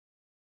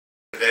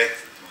today.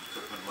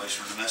 Cook with Mice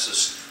from the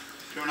Messes.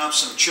 Doing up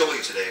some chili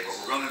today, but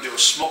we're going to do a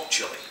smoked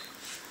chili.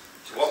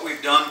 So what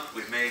we've done,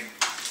 we've made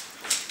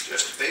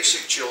just a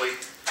basic chili.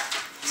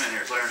 Come in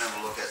here, Claire, and have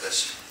a look at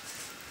this.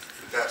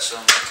 We've got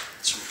some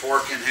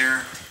pork in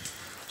here,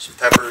 some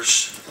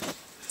peppers,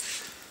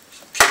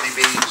 some kidney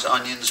beans,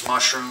 onions,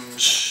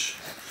 mushrooms.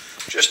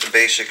 Just the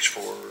basics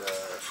for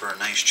a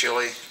nice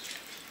chili.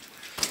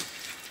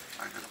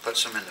 I'm going to put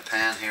some in the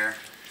pan here.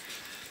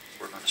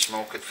 We're going to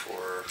smoke it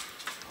for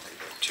probably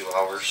about 2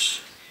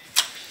 hours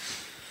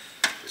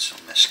with some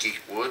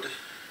mesquite wood,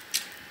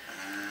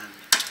 and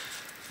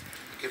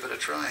give it a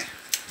try.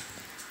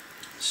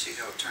 Let's see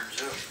how it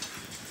turns out.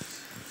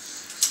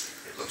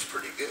 It looks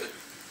pretty good.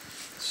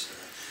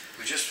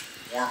 We just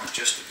warm it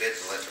just a bit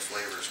to let the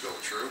flavors go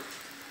through,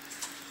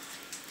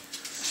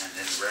 and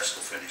then the rest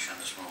will finish on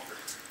the smoker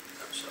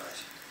outside.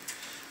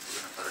 We're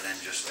going to put it in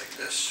just like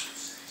this.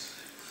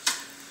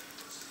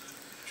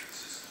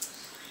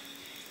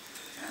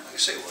 And like I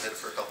say, we'll hit it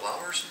for a couple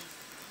hours and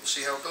we'll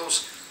see how it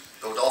goes.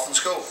 Go Dolphins,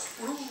 go!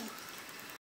 Woo-hoo.